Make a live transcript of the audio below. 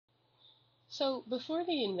So, before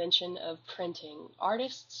the invention of printing,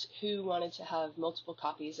 artists who wanted to have multiple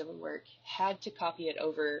copies of a work had to copy it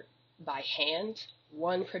over by hand,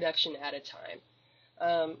 one production at a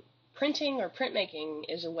time. Printing or printmaking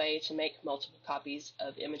is a way to make multiple copies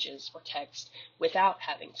of images or text without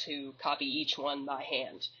having to copy each one by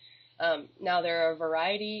hand. Now, there are a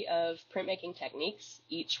variety of printmaking techniques,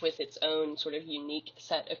 each with its own sort of unique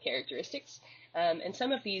set of characteristics. And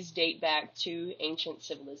some of these date back to ancient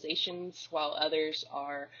civilizations, while others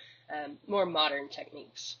are more modern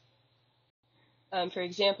techniques. For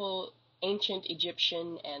example, ancient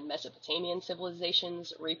Egyptian and Mesopotamian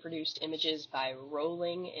civilizations reproduced images by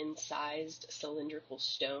rolling incised cylindrical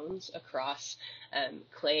stones across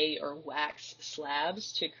clay or wax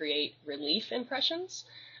slabs to create relief impressions.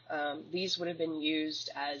 These would have been used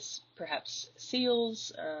as perhaps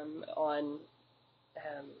seals on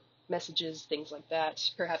messages, things like that,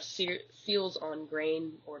 perhaps seals on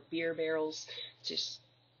grain or beer barrels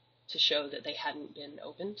to show that they hadn't been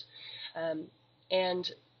opened. And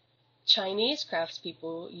Chinese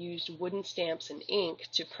craftspeople used wooden stamps and ink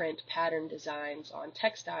to print pattern designs on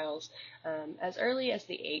textiles as early as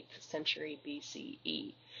the 8th century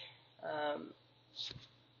BCE. Um,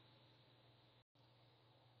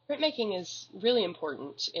 Printmaking is really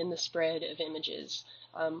important in the spread of images.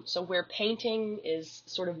 So where painting is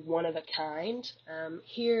sort of one of a kind,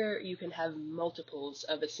 here you can have multiples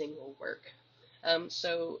of a single work.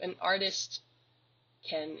 So an artist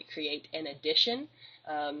can create an edition,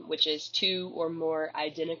 which is two or more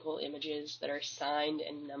identical images that are signed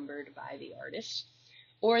and numbered by the artist.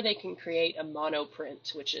 Or they can create a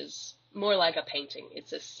monoprint, which is more like a painting.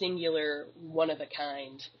 It's a singular,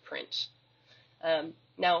 one-of-a-kind print.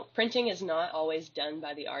 Now, printing is not always done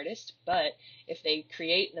by the artist, but if they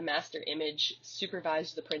create the master image,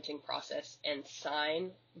 supervise the printing process, and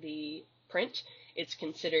sign the print, it's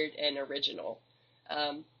considered an original.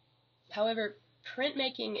 However,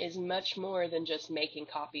 printmaking is much more than just making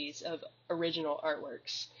copies of original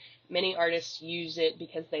artworks. Many artists use it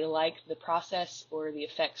because they like the process or the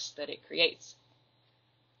effects that it creates.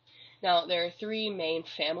 Now, there are three main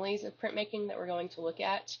families of printmaking that we're going to look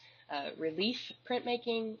at. Relief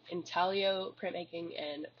printmaking, intaglio printmaking,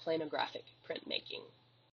 and planographic printmaking.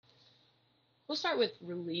 We'll start with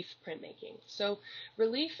relief printmaking. So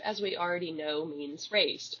relief, as we already know, means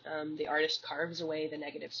raised. The artist carves away the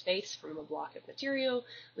negative space from a block of material,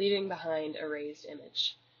 leaving behind a raised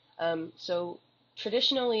image. So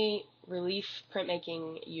traditionally, relief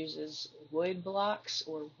printmaking uses wood blocks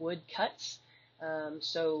or wood cuts.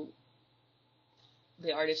 So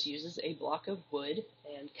the artist uses a block of wood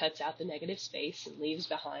and cuts out the negative space and leaves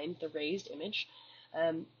behind the raised image.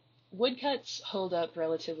 Woodcuts hold up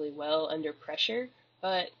relatively well under pressure,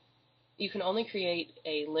 but you can only create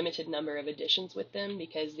a limited number of editions with them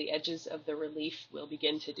because the edges of the relief will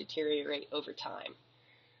begin to deteriorate over time.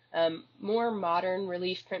 More modern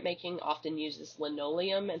relief printmaking often uses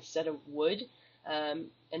linoleum instead of wood, and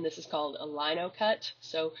this is called a lino cut.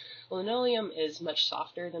 So linoleum is much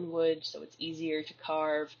softer than wood, so it's easier to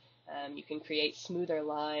carve. You can create smoother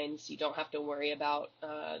lines. You don't have to worry about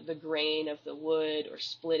the grain of the wood or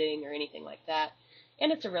splitting or anything like that.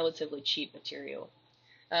 And it's a relatively cheap material.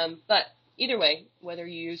 But either way, whether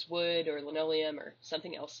you use wood or linoleum or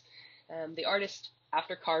something else, the artist,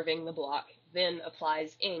 after carving the block, then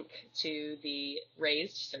applies ink to the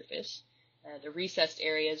raised surface. The recessed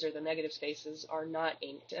areas or the negative spaces are not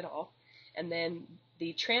inked at all. And then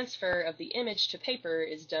the transfer of the image to paper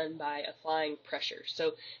is done by applying pressure.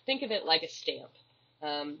 So think of it like a stamp.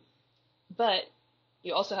 But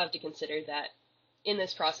you also have to consider that in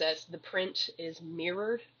this process, the print is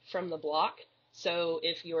mirrored from the block. So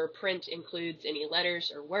if your print includes any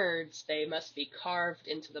letters or words, they must be carved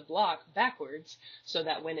into the block backwards so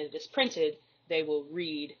that when it is printed, they will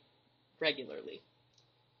read regularly.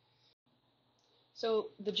 So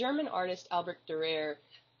the German artist Albert Dürer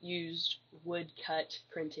used woodcut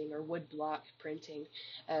printing or woodblock printing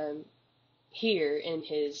here in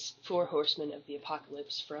his Four Horsemen of the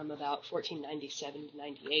Apocalypse from about 1497 to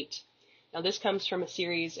 98. Now this comes from a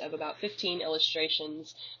series of about 15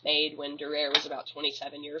 illustrations made when Dürer was about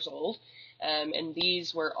 27 years old, and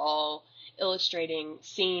these were all illustrating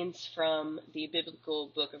scenes from the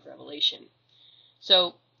biblical book of Revelation.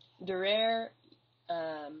 So Dürer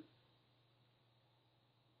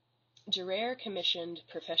commissioned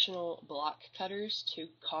professional block cutters to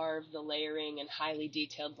carve the layering and highly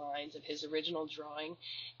detailed lines of his original drawing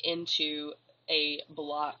into a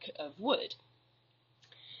block of wood.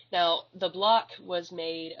 Now, the block was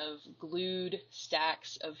made of glued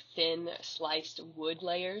stacks of thin sliced wood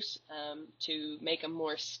layers to make a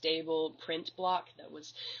more stable print block that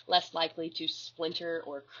was less likely to splinter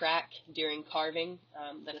or crack during carving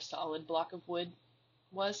than a solid block of wood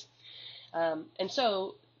was. And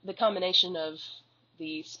so the combination of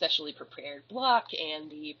the specially prepared block and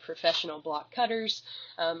the professional block cutters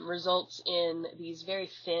results in these very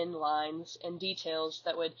thin lines and details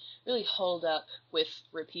that would really hold up with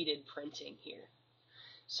repeated printing here.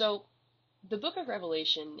 So the book of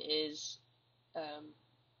Revelation is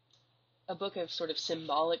a book of sort of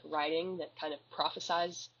symbolic writing that kind of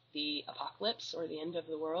prophesies the apocalypse or the end of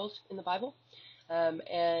the world in the Bible.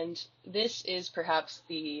 And this is perhaps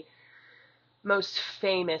the most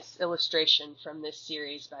famous illustration from this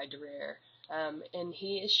series by Durer. And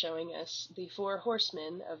he is showing us the four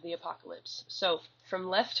horsemen of the apocalypse. So from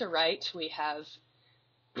left to right, we have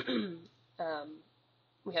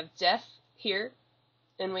death here,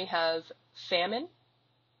 and we have famine,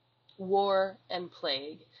 war, and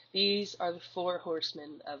plague. These are the four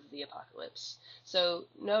horsemen of the apocalypse. So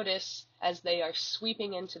notice as they are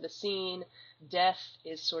sweeping into the scene, death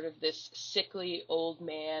is sort of this sickly old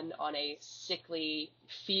man on a sickly,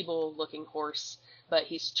 feeble-looking horse, but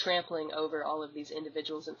he's trampling over all of these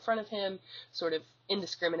individuals in front of him, sort of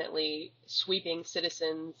indiscriminately sweeping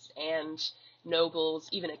citizens and nobles,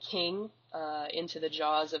 even a king, into the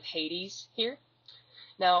jaws of Hades here.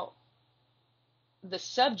 Now, the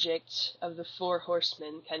subject of the four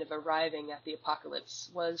horsemen kind of arriving at the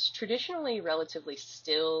apocalypse was traditionally relatively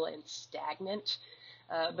still and stagnant,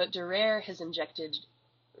 but Durer has injected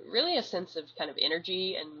really a sense of kind of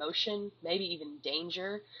energy and motion, maybe even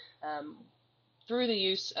danger, through the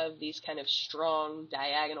use of these kind of strong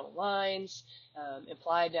diagonal lines,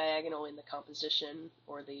 implied diagonal in the composition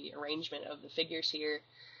or the arrangement of the figures here.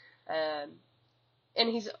 And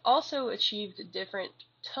he's also achieved different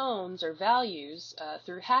tones or values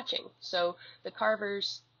through hatching. So the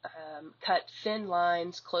carvers cut thin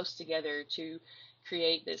lines close together to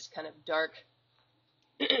create this kind of dark,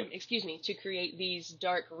 to create these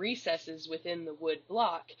dark recesses within the wood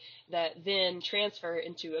block that then transfer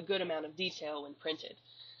into a good amount of detail when printed.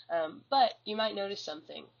 But you might notice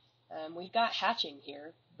something. We've got hatching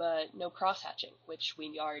here, but no cross-hatching, which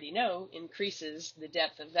we already know increases the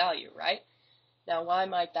depth of value, right? Now, why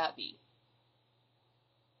might that be?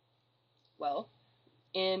 Well,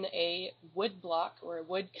 in a wood block or a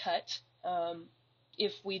wood cut,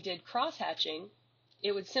 if we did cross-hatching,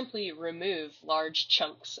 it would simply remove large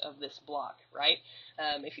chunks of this block, right?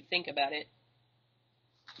 If you think about it,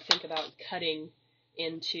 think about cutting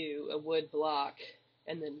into a wood block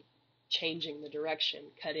and then changing the direction,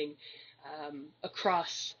 cutting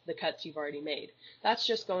across the cuts you've already made. That's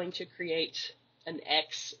just going to create an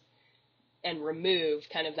X and remove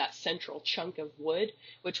kind of that central chunk of wood,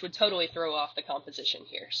 which would totally throw off the composition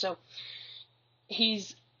here. So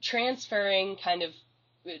he's transferring kind of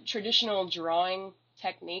traditional drawing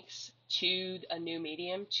techniques to a new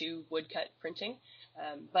medium, to woodcut printing,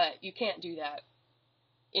 but you can't do that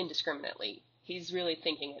indiscriminately. He's really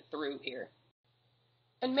thinking it through here.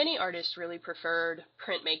 And many artists really preferred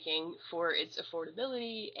printmaking for its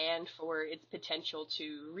affordability and for its potential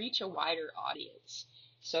to reach a wider audience.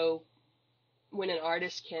 So when an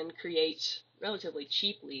artist can create relatively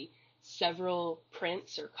cheaply several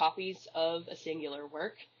prints or copies of a singular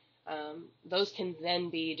work, those can then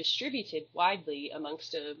be distributed widely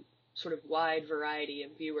amongst a sort of wide variety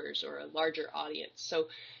of viewers or a larger audience. So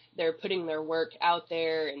they're putting their work out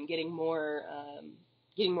there and getting more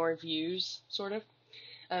views, sort of.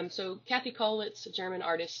 So Kathy Kollwitz, a German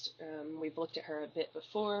artist, we've looked at her a bit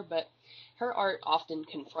before, but her art often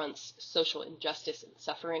confronts social injustice and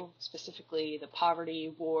suffering, specifically the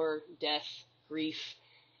poverty, war, death, grief,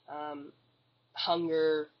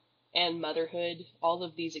 hunger, and motherhood, all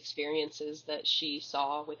of these experiences that she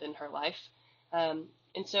saw within her life. And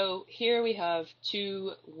so here we have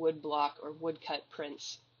two woodblock or woodcut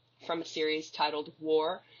prints from a series titled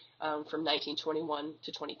War from 1921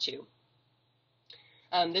 to 22.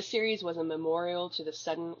 This series was a memorial to the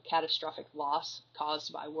sudden catastrophic loss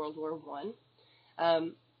caused by World War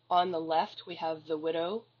I. On the left, we have The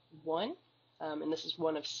Widow 1, and this is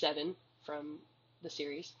one of 7 from the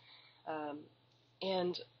series.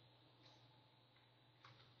 And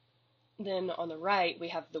then on the right, we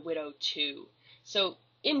have The Widow 2. So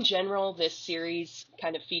in general, this series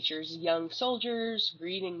kind of features young soldiers,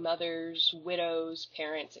 grieving mothers, widows,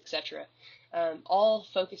 parents, etc., all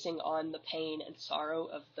focusing on the pain and sorrow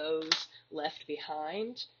of those left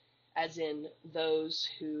behind, as in those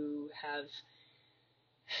who have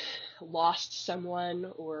lost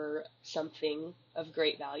someone or something of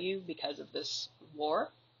great value because of this war.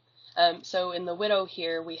 So in the widow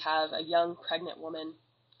here, we have a young pregnant woman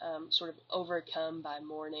sort of overcome by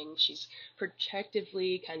mourning. She's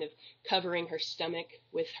protectively kind of covering her stomach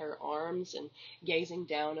with her arms and gazing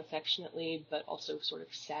down affectionately, but also sort of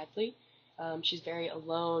sadly. She's very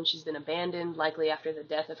alone. She's been abandoned, likely after the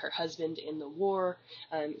death of her husband in the war.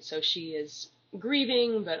 So she is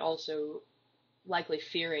grieving, but also likely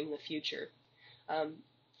fearing the future.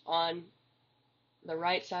 On the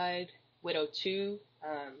right side, widow 2,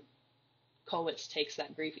 Kollwitz takes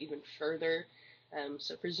that grief even further.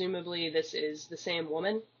 So presumably this is the same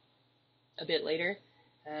woman a bit later,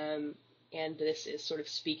 and this is sort of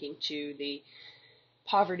speaking to the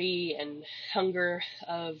poverty and hunger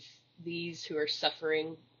of these who are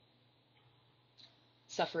suffering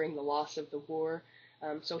the loss of the war.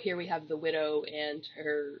 So here we have the widow, and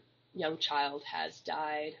her young child has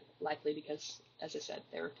died, likely because, as I said,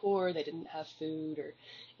 they were poor, they didn't have food or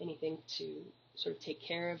anything to sort of take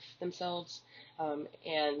care of themselves,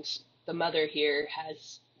 and the mother here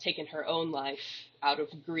has taken her own life out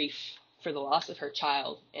of grief for the loss of her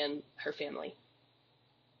child and her family.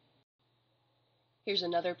 Here's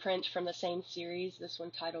another print from the same series, this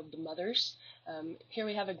one titled The Mothers. Here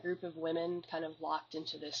we have a group of women kind of locked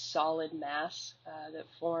into this solid mass that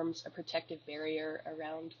forms a protective barrier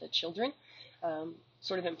around the children,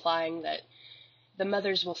 sort of implying that the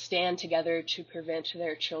mothers will stand together to prevent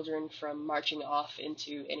their children from marching off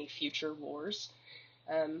into any future wars.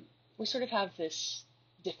 We sort of have this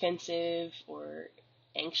defensive or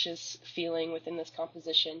anxious feeling within this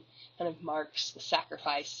composition, kind of marks the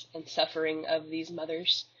sacrifice and suffering of these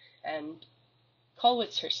mothers. And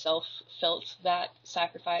Kollwitz herself felt that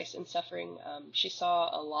sacrifice and suffering. She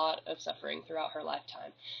saw a lot of suffering throughout her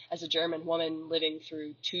lifetime. As a German woman living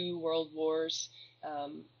through 2 world wars,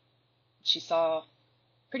 she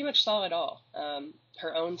pretty much saw it all.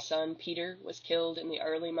 Her own son, Peter, was killed in the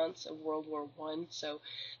early months of World War I, so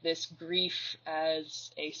this grief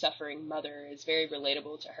as a suffering mother is very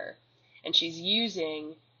relatable to her. And she's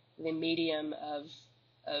using the medium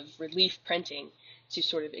of relief printing to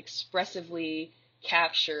sort of expressively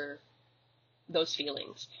capture those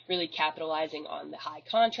feelings, really capitalizing on the high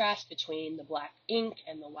contrast between the black ink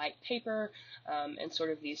and the white paper, and sort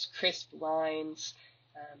of these crisp lines.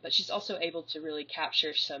 But she's also able to really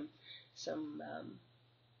capture some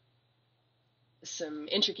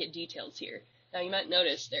intricate details here. Now you might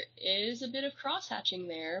notice there is a bit of cross-hatching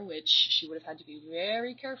there, which she would have had to be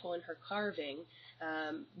very careful in her carving,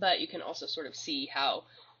 but you can also sort of see how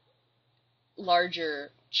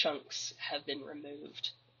larger chunks have been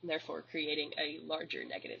removed, therefore creating a larger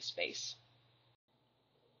negative space.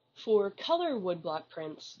 For color woodblock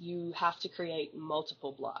prints, you have to create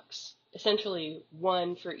multiple blocks, essentially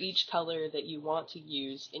one for each color that you want to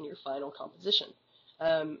use in your final composition.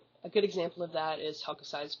 A good example of that is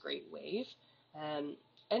Hokusai's Great Wave,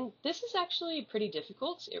 and this is actually pretty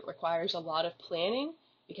difficult. It requires a lot of planning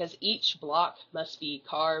because each block must be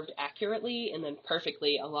carved accurately and then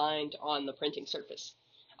perfectly aligned on the printing surface.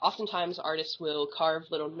 Oftentimes artists will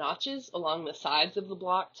carve little notches along the sides of the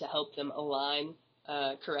block to help them align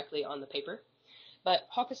correctly on the paper. But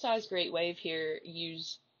Hokusai's Great Wave here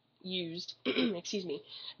used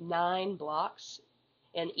 9 blocks,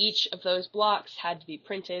 and each of those blocks had to be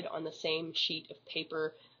printed on the same sheet of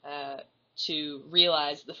paper to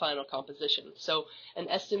realize the final composition. So an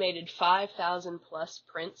estimated 5,000 plus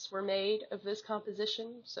prints were made of this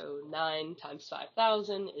composition, so 9 times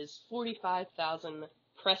 5,000 is 45,000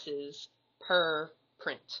 presses per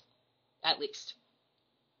print, at least.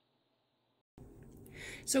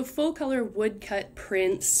 So full color woodcut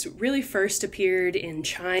prints really first appeared in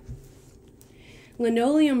China.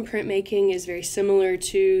 Linoleum printmaking is very similar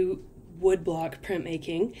to woodblock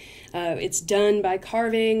printmaking. It's done by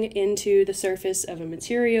carving into the surface of a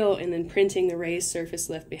material and then printing the raised surface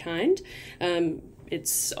left behind.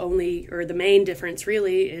 The main difference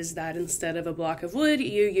really is that instead of a block of wood,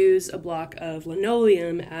 you use a block of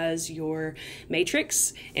linoleum as your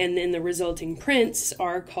matrix, and then the resulting prints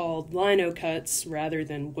are called lino cuts rather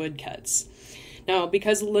than wood cuts. Now,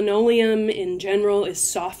 because linoleum in general is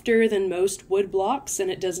softer than most wood blocks and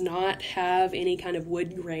it does not have any kind of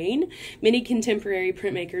wood grain, many contemporary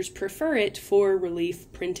printmakers prefer it for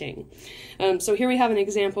relief printing. So here we have an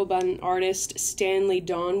example by an artist, Stanley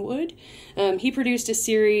Donwood. He produced a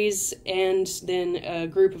series and then a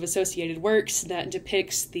group of associated works that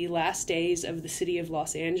depicts the last days of the city of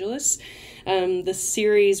Los Angeles. The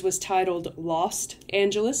series was titled Lost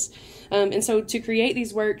Angeles. And so to create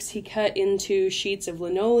these works, he cut into sheets of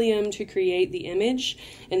linoleum to create the image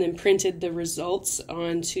and then printed the results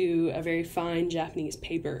onto a very fine Japanese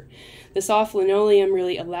paper. The soft linoleum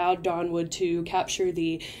really allowed Don Wood to capture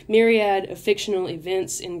the myriad of fictional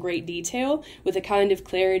events in great detail with a kind of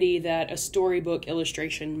clarity that a storybook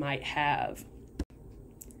illustration might have.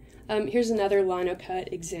 Here's another lino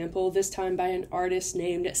cut example, this time by an artist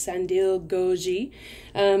named Sandil Goji.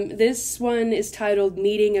 This one is titled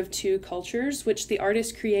Meeting of Two Cultures, which the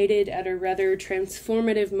artist created at a rather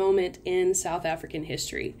transformative moment in South African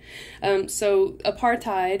history. So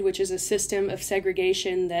apartheid, which is a system of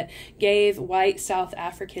segregation that gave white South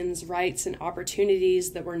Africans rights and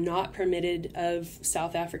opportunities that were not permitted of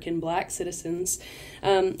South African black citizens,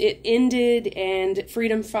 it ended, and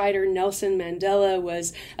freedom fighter Nelson Mandela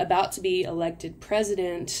was about to be elected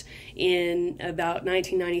president in about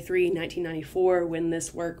 1993-1994 when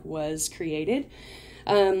this work was created.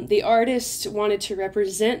 The artist wanted to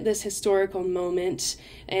represent this historical moment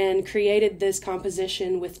and created this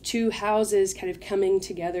composition with two houses kind of coming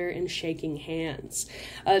together and shaking hands.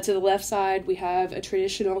 To the left side, we have a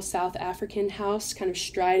traditional South African house kind of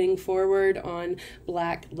striding forward on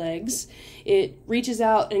black legs. It reaches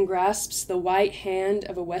out and grasps the white hand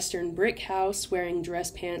of a Western brick house wearing dress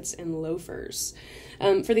pants and loafers.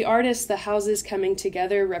 For the artist, the houses coming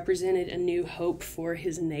together represented a new hope for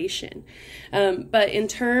his nation. But in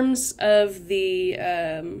terms of the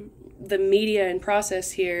media and process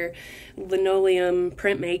here, linoleum,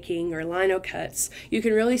 printmaking, or lino cuts, you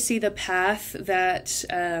can really see the path that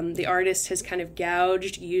the artist has kind of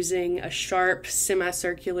gouged using a sharp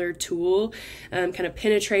semicircular tool, kind of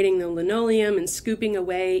penetrating the linoleum and scooping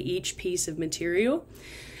away each piece of material.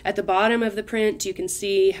 At the bottom of the print, you can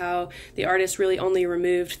see how the artist really only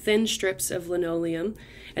removed thin strips of linoleum,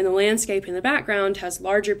 and the landscape in the background has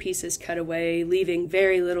larger pieces cut away, leaving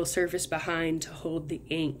very little surface behind to hold the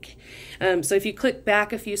ink. So if you click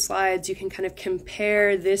back a few slides, you can kind of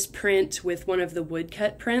compare this print with one of the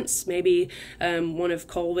woodcut prints, maybe one of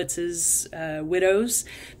Kollwitz's Widows,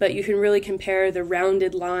 but you can really compare the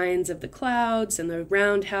rounded lines of the clouds and the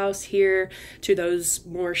roundhouse here to those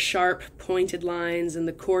more sharp pointed lines and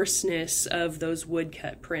the coarseness of those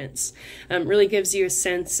woodcut prints. Really gives you a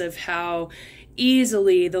sense of how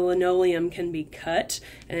easily the linoleum can be cut,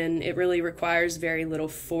 and it really requires very little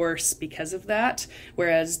force because of that,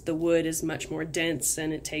 whereas the wood is much more dense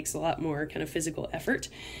and it takes a lot more kind of physical effort.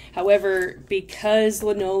 However, because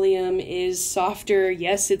linoleum is softer,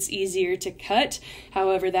 yes, it's easier to cut.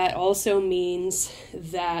 However, that also means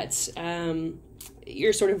that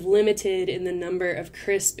you're sort of limited in the number of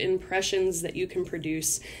crisp impressions that you can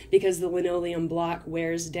produce because the linoleum block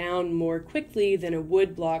wears down more quickly than a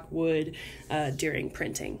wood block would during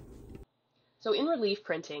printing. So in relief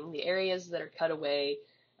printing, the areas that are cut away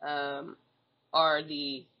are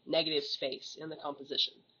the negative space in the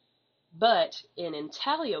composition. But in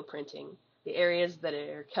intaglio printing, the areas that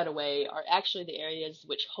are cut away are actually the areas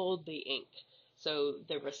which hold the ink. So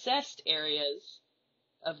the recessed areas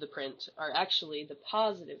of the print are actually the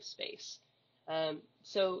positive space.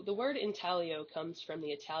 So the word intaglio comes from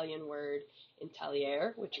the Italian word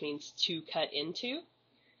intagliare, which means to cut into.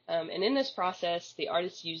 And in this process, the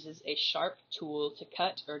artist uses a sharp tool to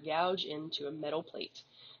cut or gouge into a metal plate.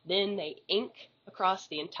 Then they ink across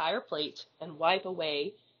the entire plate and wipe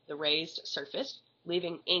away the raised surface,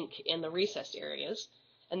 leaving ink in the recessed areas.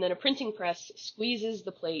 And then a printing press squeezes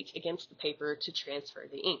the plate against the paper to transfer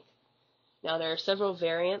the ink. Now, there are several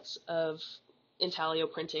variants of intaglio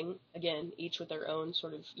printing, again, each with their own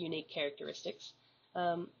sort of unique characteristics.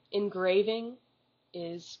 Engraving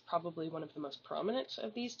is probably one of the most prominent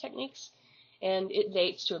of these techniques, and it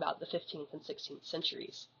dates to about the 15th and 16th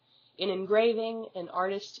centuries. In engraving, an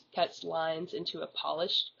artist cuts lines into a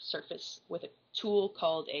polished surface with a tool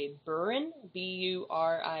called a burin,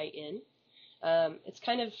 B-U-R-I-N. It's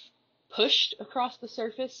kind of pushed across the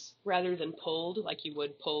surface rather than pulled like you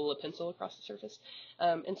would pull a pencil across the surface.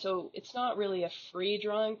 And so it's not really a free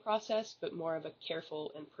drawing process, but more of a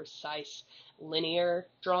careful and precise linear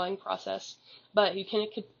drawing process. But you can,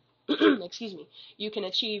 excuse me, you can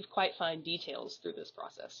achieve quite fine details through this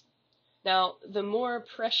process. Now, the more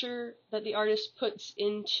pressure that the artist puts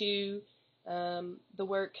into the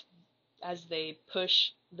work as they push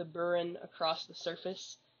the burin across the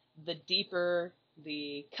surface, the deeper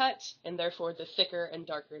the cut, and therefore the thicker and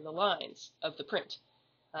darker the lines of the print.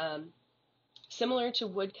 Similar to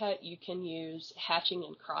woodcut, you can use hatching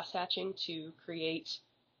and cross-hatching to create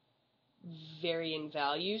varying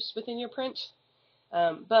values within your print.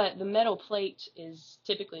 But the metal plate is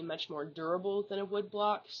typically much more durable than a wood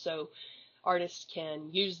block, so artists can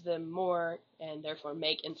use them more and therefore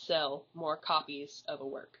make and sell more copies of a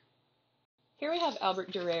work. Here we have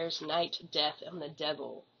Albert Durer's Night, Death, and the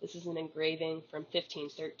Devil. This is an engraving from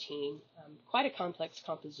 1513. Quite a complex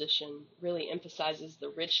composition, really emphasizes the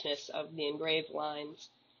richness of the engraved lines,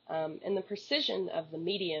 and the precision of the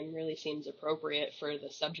medium really seems appropriate for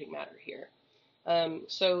the subject matter here.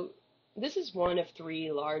 So this is one of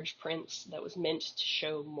three large prints that was meant to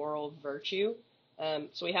show moral virtue.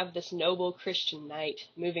 So we have this noble Christian knight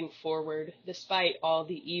moving forward despite all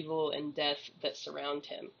the evil and death that surround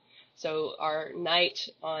him. So our knight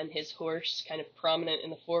on his horse, kind of prominent in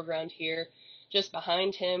the foreground here. Just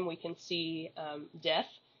behind him, we can see Death,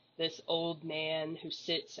 this old man who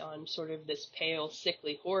sits on sort of this pale,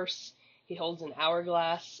 sickly horse. He holds an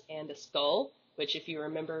hourglass and a skull, which, if you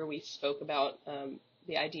remember, we spoke about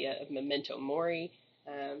the idea of memento mori,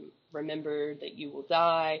 remember that you will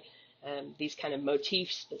die. These kind of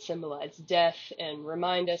motifs that symbolize death and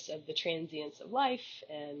remind us of the transience of life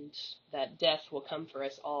and that death will come for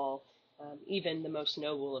us all, even the most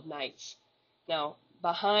noble of knights. Now,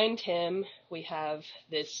 behind him, we have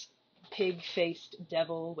this pig-faced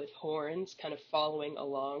devil with horns kind of following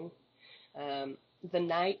along. The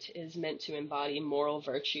knight is meant to embody moral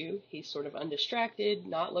virtue. He's sort of undistracted,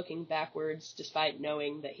 not looking backwards, despite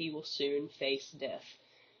knowing that he will soon face death.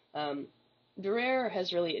 Durer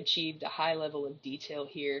has really achieved a high level of detail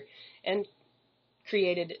here and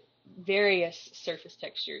created various surface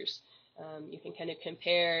textures. You can kind of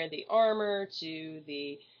compare the armor to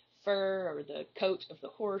the fur or the coat of the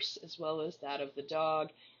horse as well as that of the dog,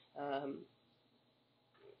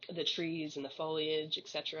 the trees and the foliage,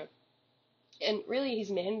 etc. And really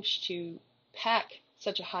he's managed to pack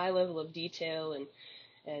such a high level of detail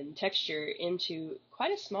and texture into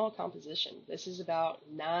quite a small composition. This is about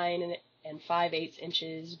 9 5/8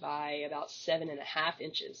 inches by about 7.5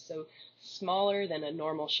 inches, so smaller than a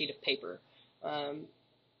normal sheet of paper. And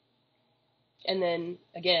then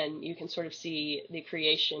again, you can sort of see the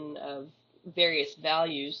creation of various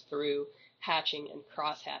values through hatching and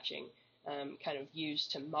cross-hatching, kind of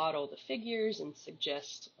used to model the figures and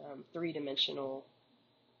suggest three-dimensional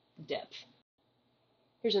depth.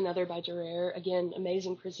 Here's another by Durer, again,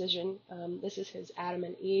 amazing precision. This is his Adam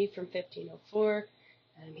and Eve from 1504.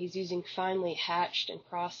 He's using finely hatched and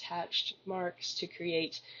cross-hatched marks to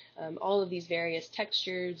create all of these various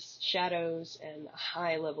textures, shadows, and a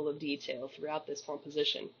high level of detail throughout this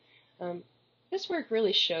composition. This work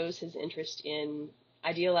really shows his interest in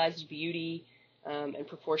idealized beauty and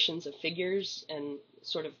proportions of figures and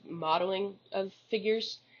sort of modeling of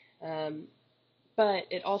figures, but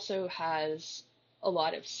it also has a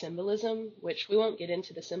lot of symbolism, which we won't get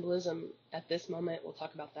into the symbolism at this moment. We'll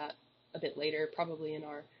talk about that a bit later, probably in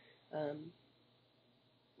our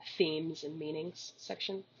themes and meanings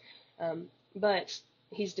section. But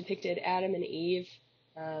he's depicted Adam and Eve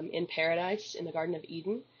in paradise in the Garden of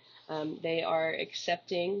Eden. They are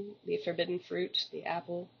accepting the forbidden fruit, the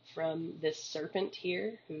apple, from this serpent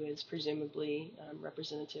here, who is presumably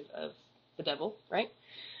representative of the devil, right?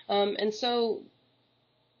 And so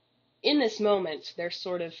in this moment, they're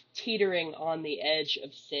sort of teetering on the edge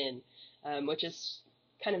of sin, which is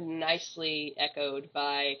kind of nicely echoed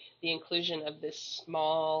by the inclusion of this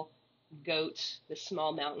small goat, this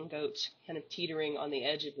small mountain goat, kind of teetering on the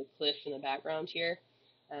edge of the cliff in the background here.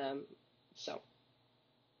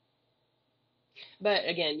 But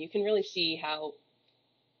again, you can really see how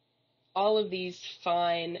all of these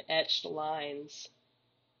fine etched lines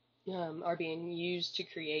are being used to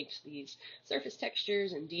create these surface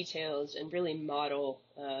textures and details and really model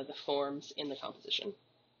the forms in the composition.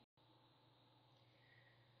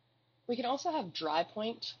 We can also have dry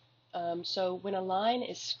point. So when a line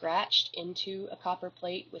is scratched into a copper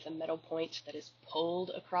plate with a metal point that is pulled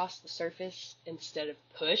across the surface instead of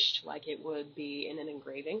pushed like it would be in an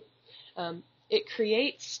engraving, it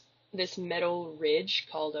creates this metal ridge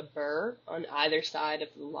called a burr on either side of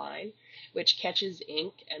the line, which catches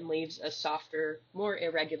ink and leaves a softer, more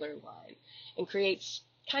irregular line, and creates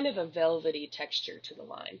kind of a velvety texture to the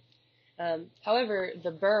line. However,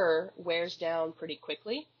 the burr wears down pretty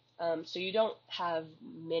quickly, so you don't have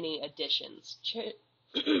many additions.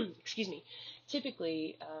 Excuse me.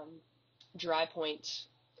 Typically, dry point,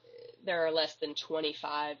 there are less than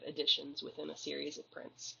 25 additions within a series of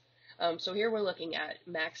prints. So here we're looking at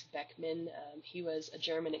Max Beckmann. He was a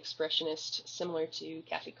German expressionist similar to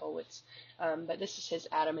Kathy Kollwitz, but this is his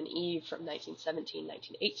Adam and Eve from 1917,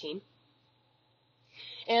 1918.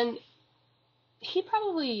 And he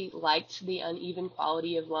probably liked the uneven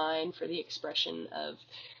quality of line for the expression of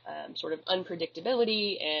sort of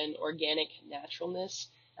unpredictability and organic naturalness,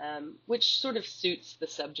 which sort of suits the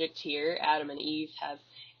subject here. Adam and Eve have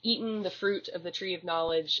eaten the fruit of the tree of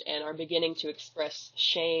knowledge and are beginning to express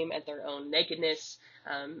shame at their own nakedness,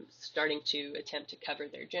 starting to attempt to cover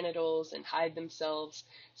their genitals and hide themselves.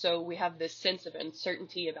 So we have this sense of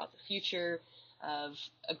uncertainty about the future, of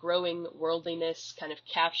a growing worldliness kind of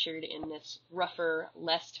captured in this rougher,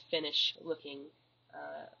 less finished looking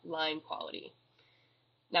line quality.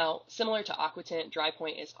 Now, similar to aquatint, dry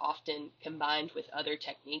point is often combined with other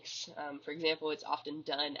techniques. For example, it's often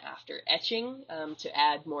done after etching to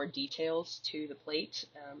add more details to the plate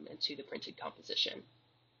and to the printed composition.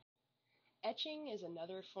 Etching is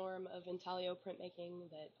another form of intaglio printmaking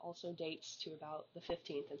that also dates to about the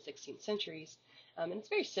 15th and 16th centuries. And it's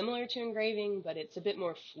very similar to engraving, but it's a bit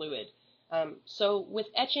more fluid. So with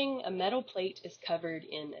etching, a metal plate is covered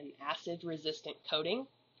in an acid-resistant coating,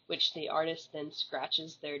 which the artist then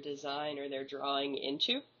scratches their design or their drawing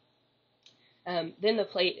into. Then the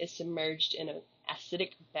plate is submerged in an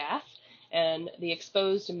acidic bath, and the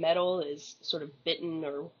exposed metal is sort of bitten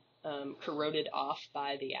or corroded off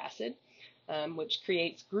by the acid, which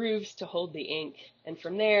creates grooves to hold the ink. And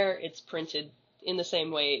from there, it's printed in the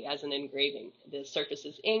same way as an engraving. The surface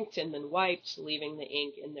is inked and then wiped, leaving the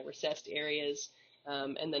ink in the recessed areas,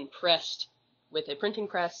 and then pressed with a printing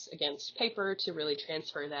press against paper to really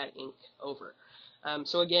transfer that ink over.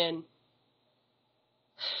 So again,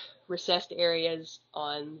 recessed areas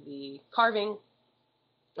on the carving,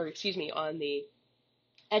 or excuse me, on the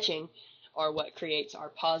etching are what creates our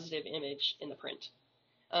positive image in the print.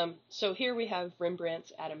 So here we have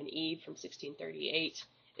Rembrandt's Adam and Eve from 1638,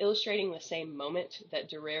 illustrating the same moment that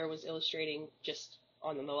Dürer was illustrating just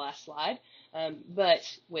on the last slide,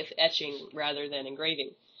 but with etching rather than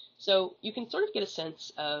engraving. So you can sort of get a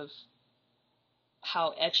sense of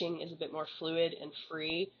how etching is a bit more fluid and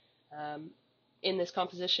free. In this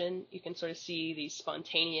composition, you can sort of see these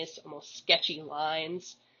spontaneous, almost sketchy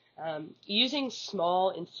lines. Using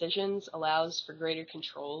small incisions allows for greater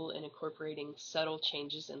control in incorporating subtle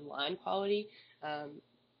changes in line quality,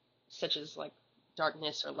 such as like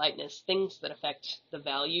darkness or lightness, things that affect the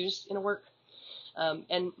values in a work.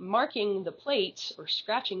 And marking the plate or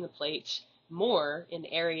scratching the plate more in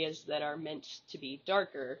areas that are meant to be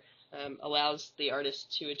darker allows the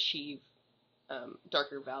artist to achieve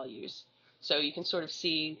darker values. So you can sort of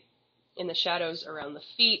see in the shadows around the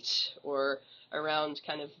feet or around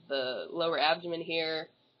kind of the lower abdomen here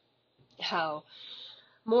how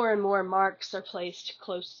more and more marks are placed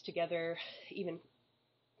close together, even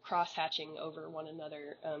cross-hatching over one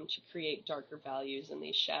another to create darker values in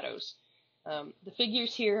these shadows. The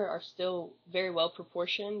figures here are still very well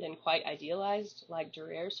proportioned and quite idealized, like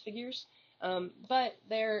Dürer's figures, but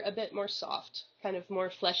they're a bit more soft, kind of more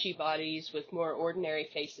fleshy bodies with more ordinary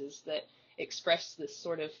faces that express this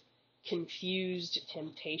sort of confused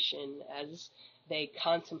temptation as they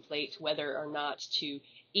contemplate whether or not to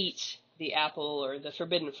eat the apple or the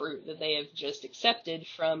forbidden fruit that they have just accepted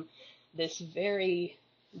from this very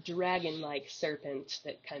dragon-like serpent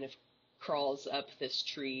that kind of crawls up this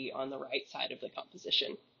tree on the right side of the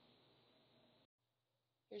composition.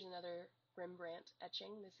 Here's another Rembrandt etching.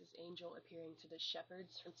 This is Angel appearing to the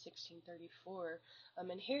shepherds from 1634.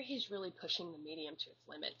 And here he's really pushing the medium to its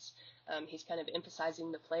limits. He's kind of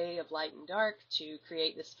emphasizing the play of light and dark to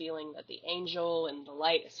create this feeling that the angel and the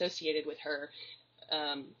light associated with her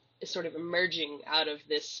is sort of emerging out of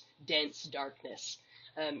this dense darkness.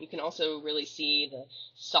 You can also really see the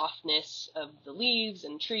softness of the leaves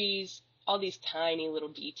and trees, all these tiny little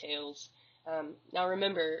details. Now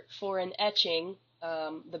remember, for an etching,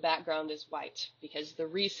 the background is white because the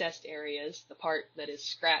recessed areas, the part that is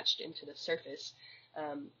scratched into the surface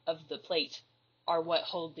of the plate, are what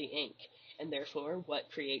hold the ink, and therefore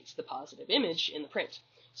what creates the positive image in the print.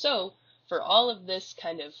 So for all of this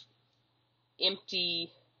kind of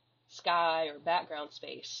empty sky or background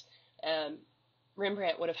space,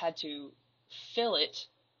 Rembrandt would have had to fill it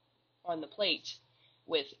on the plate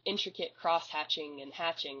with intricate cross-hatching and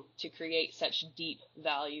hatching to create such deep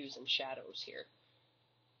values and shadows here.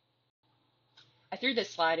 I threw this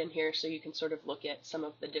slide in here so you can sort of look at some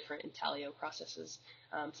of the different intaglio processes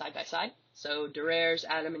side by side. So Dürer's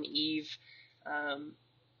Adam and Eve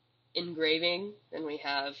engraving, then we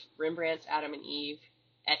have Rembrandt's Adam and Eve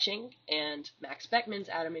etching, and Max Beckmann's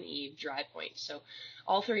Adam and Eve dry point. So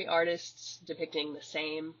all three artists depicting the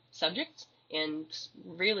same subject and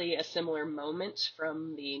really a similar moment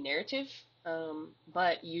from the narrative,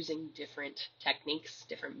 but using different techniques,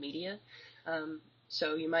 different media.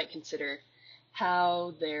 So you might consider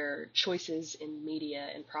how their choices in media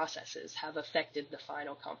and processes have affected the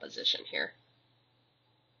final composition here.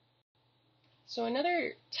 So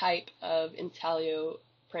another type of intaglio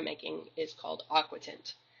printmaking is called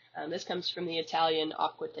aquatint. This comes from the Italian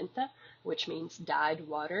acquatinta, which means dyed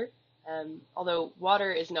water. Although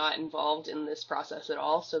water is not involved in this process at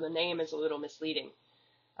all, so the name is a little misleading.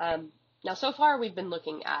 Now, so far we've been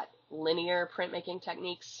looking at linear printmaking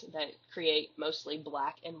techniques that create mostly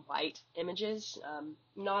black and white images,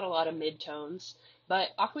 not a lot of midtones, but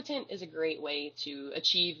aquatint is a great way to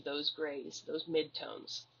achieve those grays, those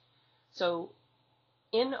midtones. So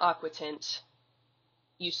in aquatint,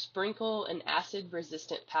 you sprinkle an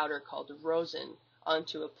acid-resistant powder called rosin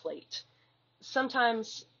onto a plate.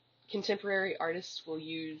 Sometimes contemporary artists will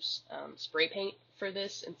use spray paint for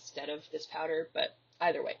this instead of this powder, but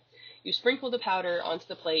either way, you sprinkle the powder onto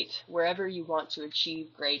the plate wherever you want to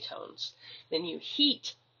achieve gray tones. Then you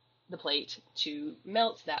heat the plate to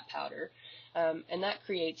melt that powder, and that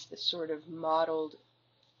creates this sort of mottled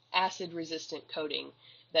acid-resistant coating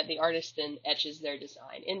that the artist then etches their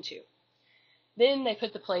design into. Then they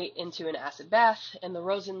put the plate into an acid bath, and the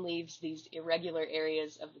rosin leaves these irregular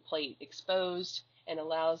areas of the plate exposed and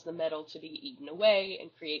allows the metal to be eaten away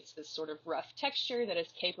and creates this sort of rough texture that is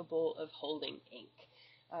capable of holding ink.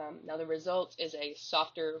 Now the result is a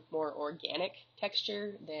softer, more organic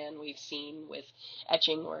texture than we've seen with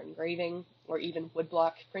etching or engraving or even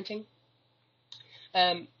woodblock printing.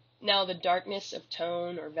 Now the darkness of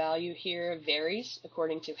tone or value here varies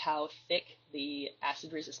according to how thick the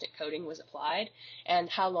acid-resistant coating was applied and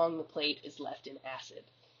how long the plate is left in acid.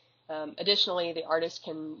 Additionally, the artist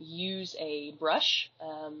can use a brush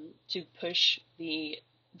to push the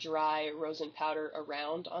dry rosin powder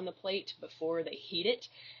around on the plate before they heat it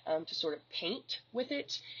to sort of paint with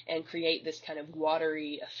it and create this kind of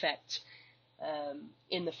watery effect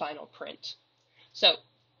in the final print. So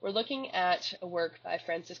we're looking at a work by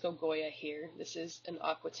Francisco Goya here. This is an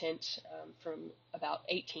aquatint from about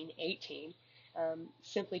 1818,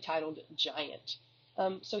 simply titled Giant.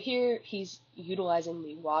 So here he's utilizing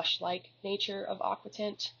the wash-like nature of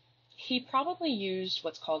aquatint. He probably used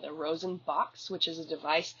what's called a rosin box, which is a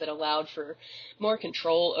device that allowed for more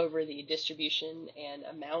control over the distribution and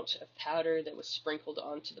amount of powder that was sprinkled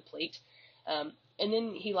onto the plate. And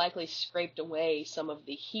then he likely scraped away some of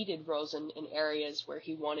the heated rosin in areas where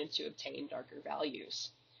he wanted to obtain darker values.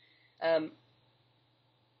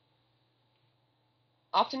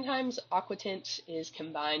 Oftentimes, aquatint is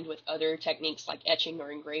combined with other techniques like etching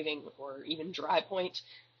or engraving or even dry point,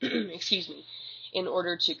 excuse me, in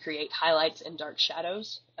order to create highlights and dark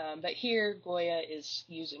shadows. But here, Goya is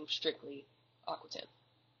using strictly aquatint.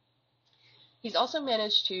 He's also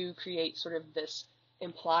managed to create sort of this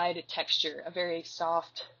implied texture, a very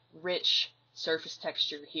soft, rich surface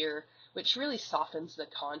texture here, which really softens the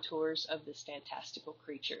contours of this fantastical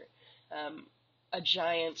creature. A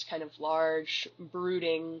giant, kind of large,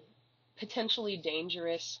 brooding, potentially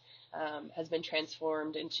dangerous, has been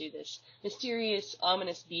transformed into this mysterious,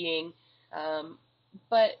 ominous being,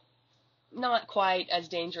 but not quite as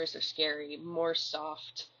dangerous or scary, more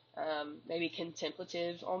soft, maybe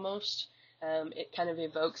contemplative almost. It kind of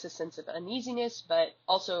evokes a sense of uneasiness, but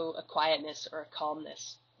also a quietness or a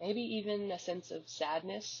calmness, maybe even a sense of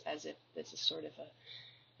sadness, as if this is sort of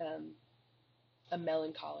a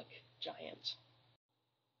melancholic giant.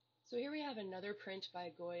 So here we have another print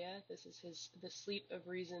by Goya. This is his The Sleep of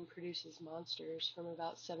Reason Produces Monsters from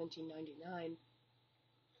about 1799.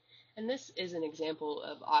 And this is an example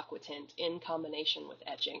of aquatint in combination with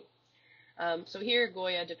etching. So here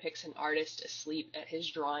Goya depicts an artist asleep at his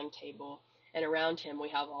drawing table, and around him we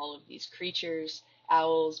have all of these creatures,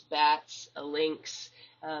 owls, bats, a lynx.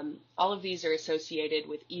 All of these are associated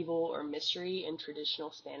with evil or mystery in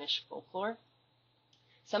traditional Spanish folklore.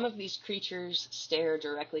 Some of these creatures stare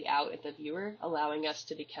directly out at the viewer, allowing us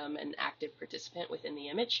to become an active participant within the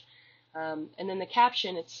image. And then the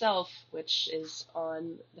caption itself, which is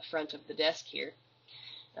on the front of the desk here,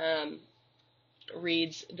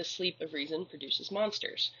 reads, "The sleep of reason produces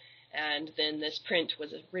monsters." And then this print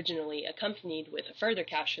was originally accompanied with a further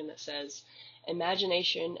caption that says,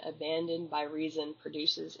 "Imagination abandoned by reason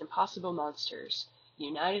produces impossible monsters.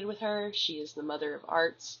 United with her, she is the mother of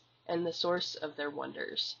arts and the source of their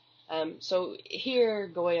wonders." So here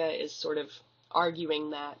Goya is sort of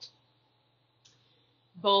arguing that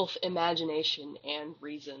both imagination and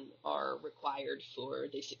reason are required for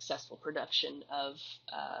the successful production of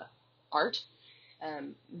art.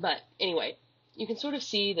 But anyway, you can sort of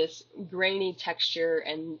see this grainy texture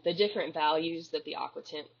and the different values that the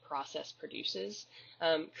aquatint process produces,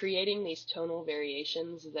 creating these tonal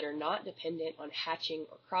variations that are not dependent on hatching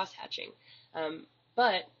or cross-hatching.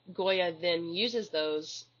 But Goya then uses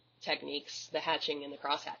those techniques, the hatching and the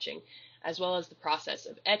cross-hatching, as well as the process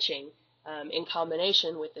of etching in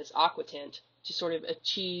combination with this aquatint to sort of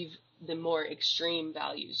achieve the more extreme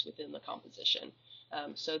values within the composition.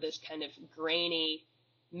 So this kind of grainy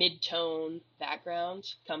mid-tone background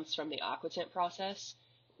comes from the aquatint process,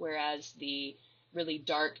 whereas the really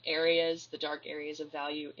dark areas, the dark areas of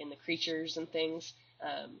value in the creatures and things,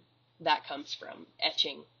 that comes from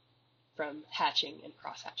etching, from hatching and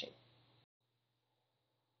cross-hatching.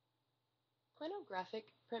 Planographic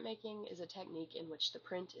printmaking is a technique in which the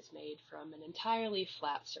print is made from an entirely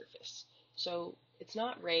flat surface. So it's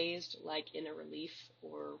not raised like in a relief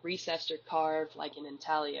or recessed or carved like in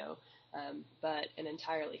intaglio, but an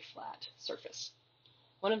entirely flat surface.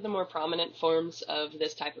 One of the more prominent forms of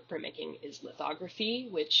this type of printmaking is lithography,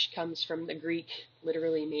 which comes from the Greek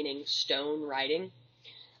literally meaning stone writing.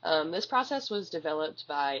 This process was developed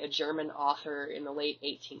by a German author in the late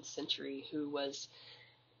 18th century who was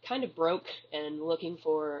kind of broke and looking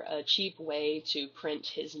for a cheap way to print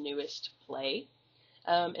his newest play.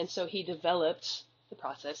 And so he developed the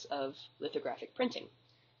process of lithographic printing.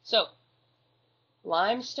 So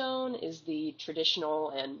limestone is the traditional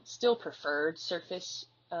and still preferred surface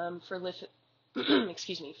for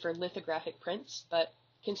lithographic prints, but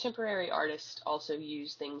contemporary artists also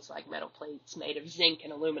use things like metal plates made of zinc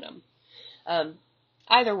and aluminum.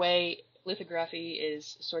 Either way, lithography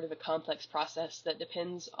is sort of a complex process that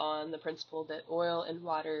depends on the principle that oil and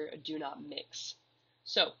water do not mix.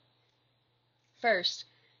 So, first,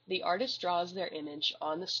 the artist draws their image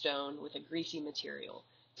on the stone with a greasy material,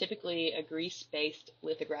 typically a grease-based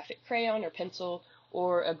lithographic crayon or pencil,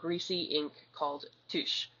 or a greasy ink called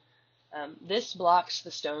touche. This blocks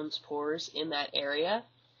the stone's pores in that area,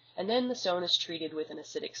 and then the stone is treated with an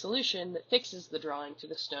acidic solution that fixes the drawing to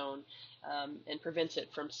the stone and prevents it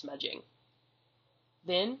from smudging.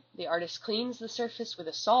 Then the artist cleans the surface with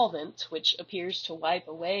a solvent which appears to wipe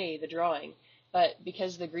away the drawing, but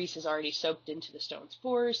because the grease is already soaked into the stone's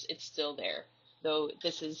pores, it's still there, though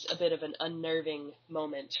this is a bit of an unnerving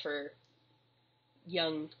moment for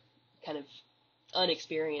young, kind of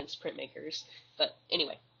unexperienced printmakers. But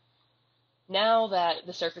anyway, now that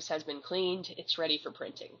the surface has been cleaned, it's ready for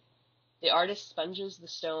printing. The artist sponges the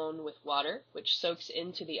stone with water, which soaks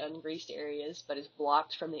into the ungreased areas but is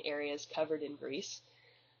blocked from the areas covered in grease.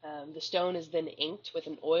 The stone is then inked with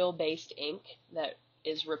an oil-based ink that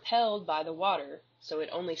is repelled by the water, so it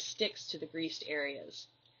only sticks to the greased areas.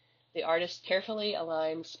 The artist carefully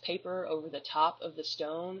aligns paper over the top of the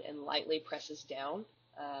stone and lightly presses down,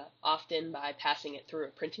 often by passing it through a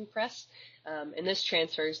printing press, and this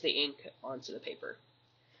transfers the ink onto the paper.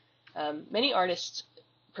 Many artists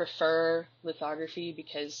prefer lithography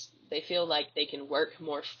because they feel like they can work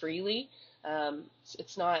more freely.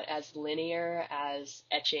 It's not as linear as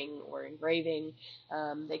etching or engraving.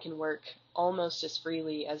 They can work almost as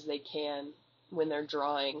freely as they can when they're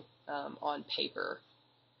drawing on paper.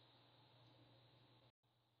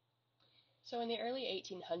 So in the early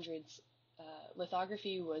 1800s,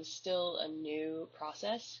 lithography was still a new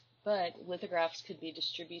process, but lithographs could be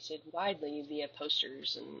distributed widely via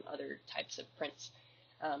posters and other types of prints.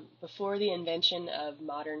 Before the invention of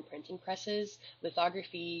modern printing presses,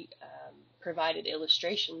 lithography provided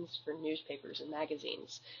illustrations for newspapers and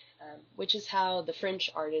magazines, which is how the French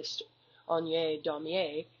artist Henri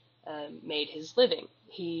Daumier made his living.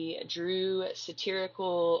 He drew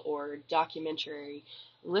satirical or documentary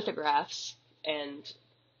lithographs and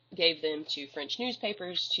gave them to French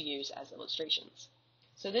newspapers to use as illustrations.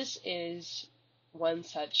 So this is one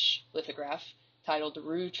such lithograph titled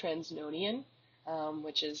Rue Transnonain,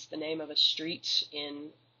 which is the name of a street in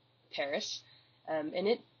Paris, and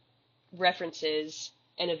it references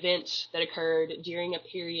an event that occurred during a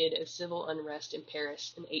period of civil unrest in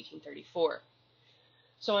Paris in 1834.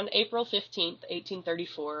 So on April 15th,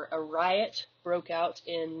 1834, a riot broke out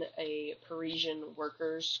in a Parisian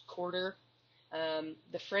workers' quarter.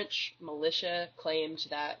 The French militia claimed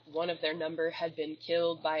that one of their number had been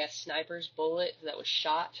killed by a sniper's bullet that was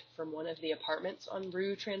shot from one of the apartments on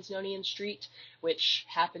Rue Transnonain Street, which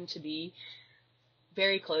happened to be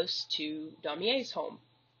very close to Daumier's home.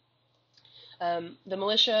 The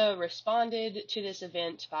militia responded to this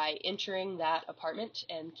event by entering that apartment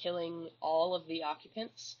and killing all of the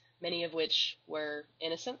occupants, many of which were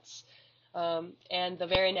innocents. And the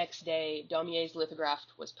very next day, Daumier's lithograph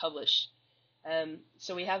was published.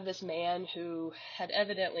 So we have this man who had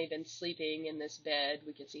evidently been sleeping in this bed.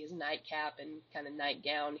 We can see his nightcap and kind of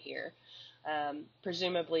nightgown here.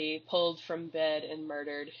 Presumably pulled from bed and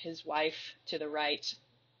murdered. His wife to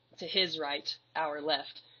his right, our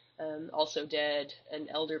left, also dead. An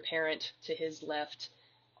elder parent to his left,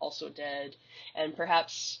 also dead. And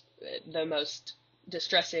perhaps the most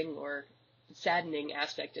distressing or saddening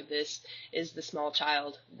aspect of this is the small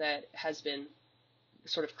child that has been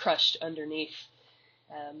sort of crushed underneath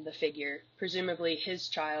the figure. Presumably his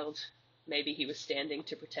child, maybe he was standing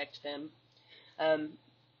to protect them. Um,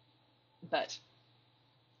 but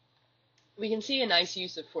we can see a nice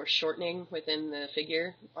use of foreshortening within the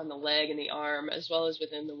figure on the leg and the arm, as well as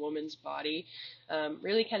within the woman's body,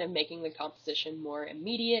 really kind of making the composition more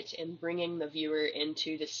immediate and bringing the viewer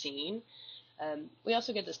into the scene. We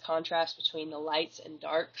also get this contrast between the lights and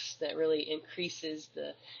darks that really increases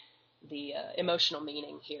the emotional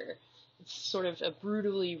meaning here. It's sort of a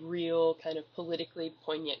brutally real, kind of politically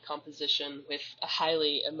poignant composition with a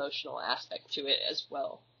highly emotional aspect to it as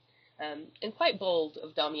well. And quite bold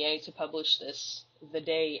of Daumier to publish this the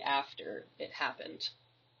day after it happened.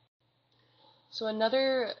 So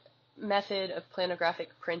another method of planographic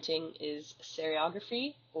printing is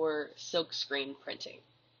serigraphy, or silkscreen printing.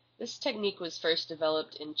 This technique was first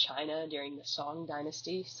developed in China during the Song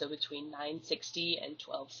dynasty, so between 960 and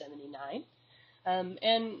 1279.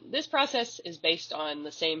 And this process is based on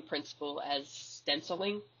the same principle as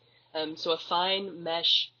stenciling. So a fine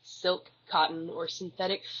mesh, silk, cotton, or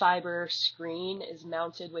synthetic fiber screen is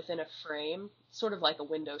mounted within a frame, sort of like a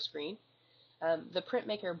window screen. The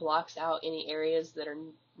printmaker blocks out any areas that are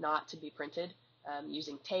not to be printed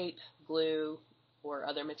using tape, glue, or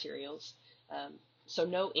other materials. So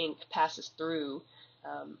no ink passes through,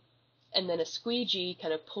 and then a squeegee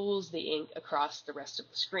kind of pulls the ink across the rest of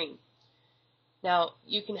the screen. Now,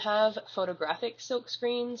 you can have photographic silk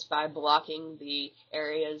screens by blocking the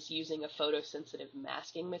areas using a photosensitive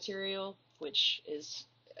masking material, which is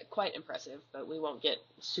quite impressive, but we won't get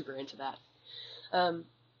super into that.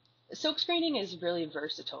 Silk screening is really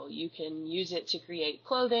versatile. You can use it to create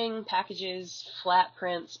clothing, packages, flat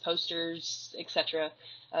prints, posters, etc.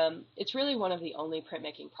 It's really one of the only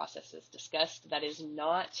printmaking processes discussed that is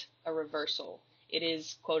not a reversal. It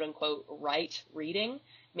is quote-unquote right reading,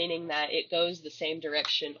 meaning that it goes the same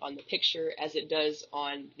direction on the picture as it does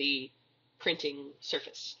on the printing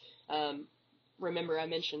surface. Remember I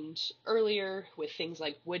mentioned earlier with things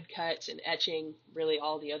like woodcut and etching, really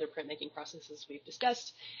all the other printmaking processes we've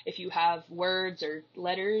discussed, if you have words or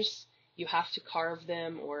letters, you have to carve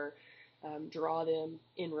them or draw them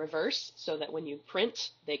in reverse so that when you print,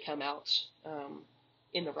 they come out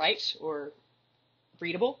in the right or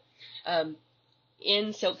readable.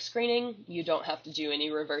 In silk screening, you don't have to do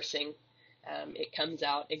any reversing. It comes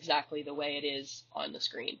out exactly the way it is on the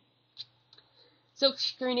screen. Silk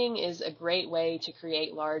screening is a great way to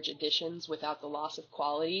create large editions without the loss of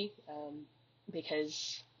quality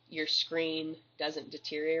because your screen doesn't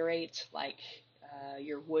deteriorate like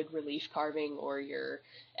your wood relief carving or your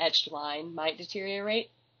etched line might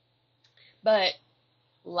deteriorate. But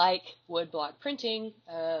like woodblock printing,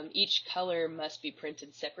 each color must be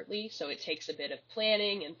printed separately, so it takes a bit of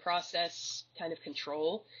planning and process kind of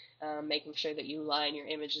control, making sure that you line your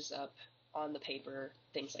images up on the paper,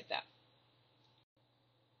 things like that.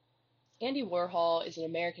 Andy Warhol is an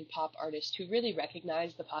American pop artist who really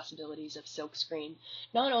recognized the possibilities of silkscreen,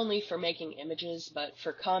 not only for making images, but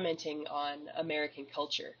for commenting on American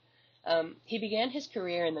culture. He began his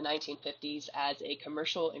career in the 1950s as a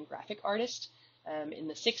commercial and graphic artist. In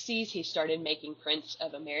the 60s, he started making prints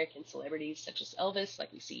of American celebrities such as Elvis,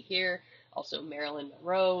 like we see here, also Marilyn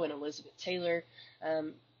Monroe and Elizabeth Taylor,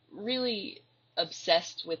 really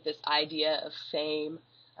obsessed with this idea of fame,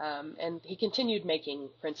 and he continued making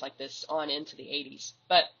prints like this on into the 80s.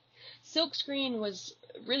 But silkscreen was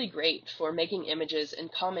really great for making images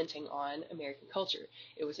and commenting on American culture.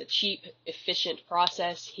 It was a cheap, efficient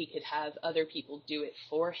process. He could have other people do it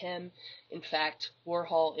for him. In fact,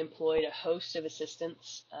 Warhol employed a host of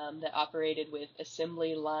assistants that operated with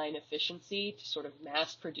assembly line efficiency to sort of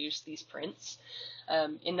mass produce these prints.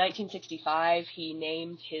 In 1965, he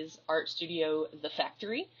named his art studio The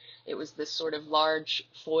Factory. It was this sort of large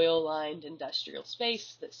foil-lined industrial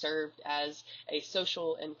space that served as a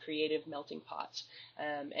social and creative melting pot.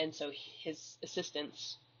 And so his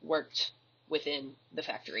assistants worked within the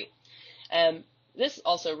factory. This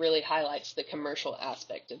also really highlights the commercial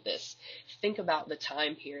aspect of this. Think about the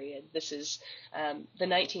time period. This is the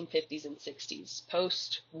 1950s and 60s,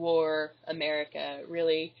 post-war America,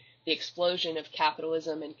 really the explosion of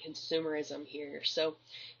capitalism and consumerism here. So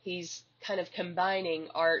he's kind of combining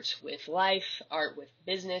art with life, art with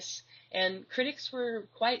business, and critics were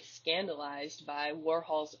quite scandalized by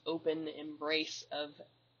Warhol's open embrace of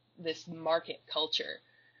this market culture.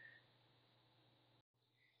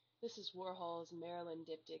 This is Warhol's Marilyn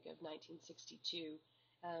diptych of 1962.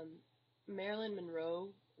 Marilyn Monroe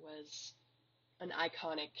was an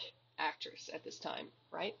iconic actress at this time,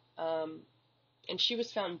 right? And she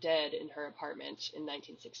was found dead in her apartment in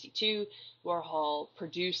 1962. Warhol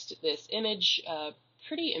produced this image,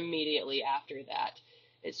 pretty immediately after that.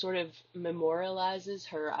 It sort of memorializes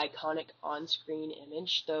her iconic on screen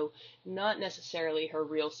image, though not necessarily her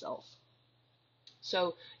real self.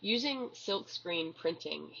 So, using silkscreen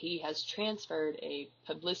printing, he has transferred a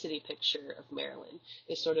publicity picture of Marilyn,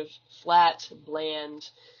 a sort of flat, bland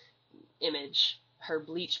image. Her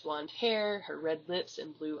bleach blonde hair, her red lips,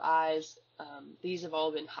 and blue eyes, these have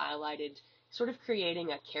all been highlighted, sort of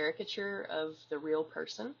creating a caricature of the real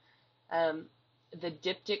person. Um, the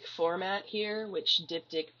diptych format here, which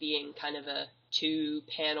diptych being kind of a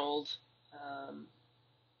two-paneled um,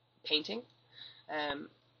 painting, um,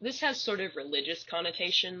 this has sort of religious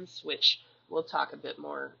connotations, which we'll talk a bit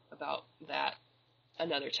more about that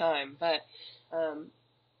another time. But um,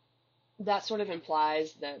 that sort of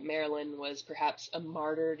implies that Marilyn was perhaps a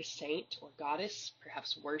martyred saint or goddess,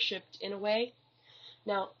 perhaps worshipped in a way.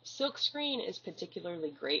 Now, silkscreen is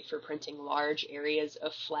particularly great for printing large areas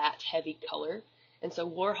of flat, heavy color, and so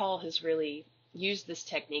Warhol has really used this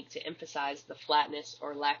technique to emphasize the flatness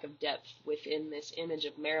or lack of depth within this image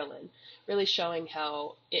of Marilyn, really showing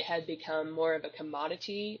how it had become more of a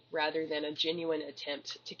commodity rather than a genuine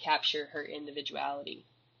attempt to capture her individuality.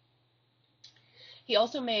 He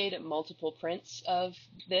also made multiple prints of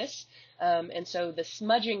this, and so the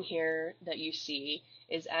smudging here that you see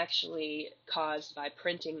is actually caused by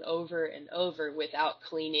printing over and over without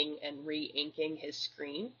cleaning and re-inking his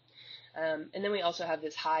screen. And then we also have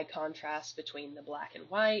this high contrast between the black and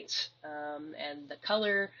white and the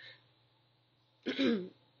color,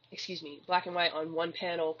 excuse me, black and white on one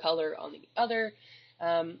panel, color on the other.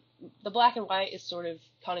 Um, the black and white is sort of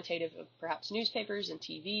connotative of perhaps newspapers and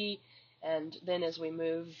TV, and then as we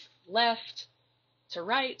move left to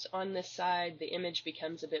right on this side, the image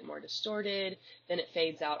becomes a bit more distorted, then it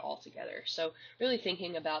fades out altogether. So really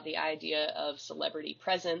thinking about the idea of celebrity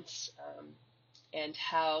presence and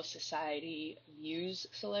how society views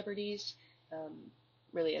celebrities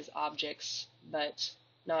really as objects, but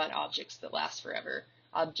not objects that last forever,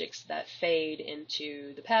 objects that fade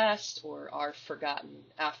into the past or are forgotten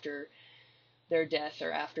after their death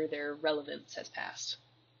or after their relevance has passed.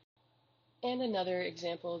 And another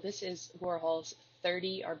example, this is Warhol's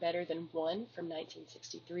 30 Are Better Than One from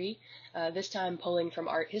 1963, this time pulling from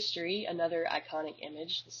art history, another iconic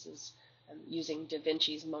image. This is using Da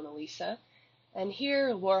Vinci's Mona Lisa. And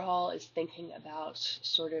here Warhol is thinking about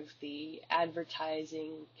sort of the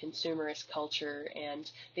advertising consumerist culture and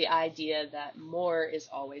the idea that more is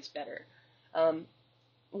always better.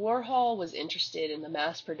 Warhol was interested in the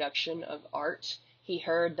mass production of art. He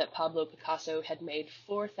heard that Pablo Picasso had made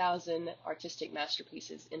 4,000 artistic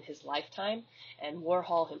masterpieces in his lifetime, and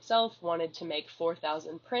Warhol himself wanted to make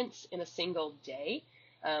 4,000 prints in a single day.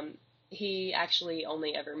 He actually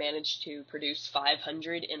only ever managed to produce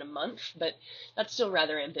 500 in a month, but that's still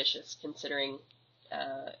rather ambitious considering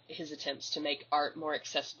his attempts to make art more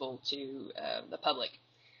accessible to the public.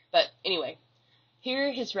 But anyway,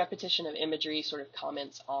 here his repetition of imagery sort of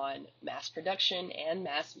comments on mass production and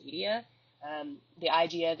mass media. The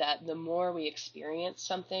idea that the more we experience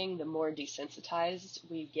something, the more desensitized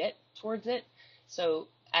we get towards it. So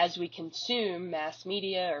as we consume mass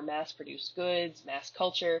media or mass-produced goods, mass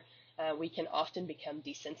culture, we can often become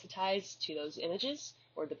desensitized to those images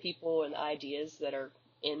or the people and ideas that are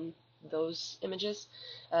in those images,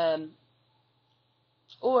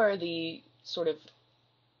 or the sort of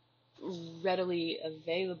readily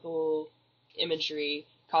available imagery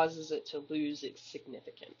causes it to lose its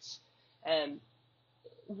significance.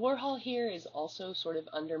 Warhol here is also sort of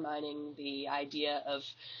undermining the idea of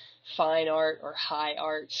fine art or high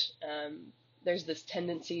art. There's this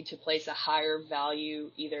tendency to place a higher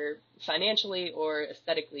value, either financially or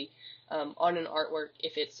aesthetically, on an artwork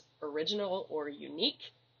if it's original or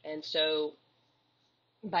unique. And so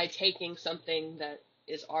by taking something that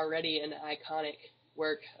is already an iconic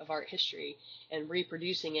work of art history and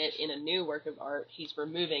reproducing it in a new work of art, he's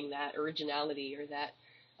removing that originality or that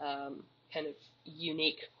kind of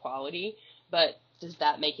unique quality. But does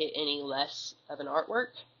that make it any less of an artwork?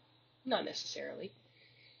 Not necessarily.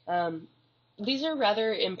 These are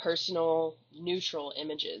rather impersonal, neutral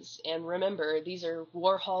images. And remember, these are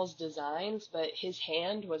Warhol's designs, but his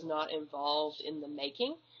hand was not involved in the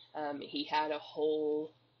making. He had a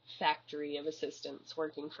whole factory of assistants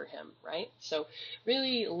working for him, right? So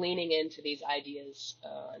really leaning into these ideas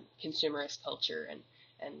on consumerist culture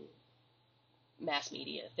and mass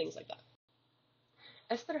media, things like that.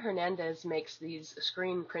 Esther Hernandez makes these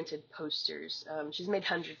screen-printed posters. She's made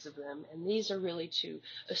hundreds of them, and these are really to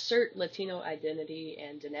assert Latino identity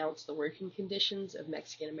and denounce the working conditions of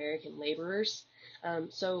Mexican-American laborers.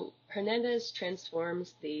 So Hernandez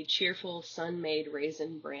transforms the cheerful sun-made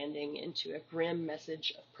raisin branding into a grim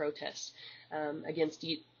message of protest against,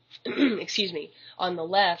 excuse me, on the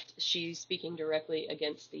left, she's speaking directly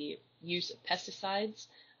against the use of pesticides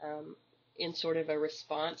in sort of a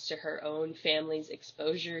response to her own family's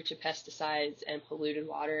exposure to pesticides and polluted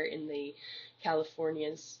water in the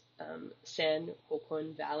California's San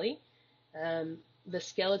Joaquin Valley. Um, the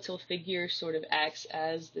skeletal figure sort of acts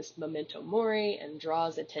as this memento mori and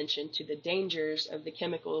draws attention to the dangers of the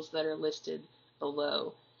chemicals that are listed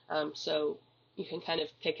below. So you can kind of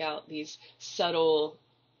pick out these subtle,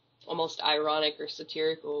 almost ironic or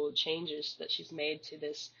satirical changes that she's made to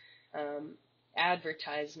this um,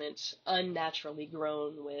 advertisement, unnaturally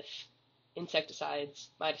grown with insecticides,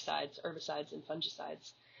 miticides, herbicides, and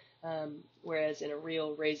fungicides. Whereas in a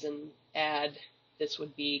real raisin ad, this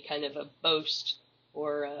would be kind of a boast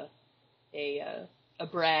or a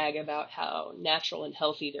brag about how natural and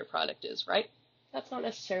healthy their product is, right? That's not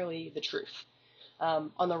necessarily the truth.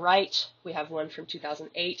 On the right, we have one from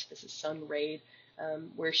 2008. This is Sun Raid,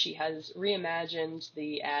 where she has reimagined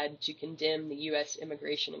the ad to condemn the U.S.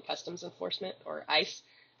 Immigration and Customs Enforcement, or ICE.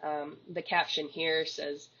 The caption here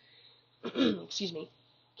says, excuse me,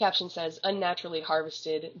 caption says, unnaturally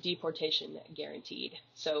harvested, deportation guaranteed.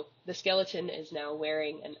 So the skeleton is now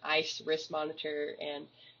wearing an ICE wrist monitor and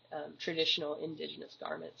traditional indigenous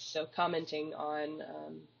garments. So commenting on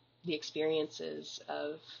the experiences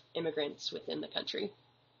of immigrants within the country.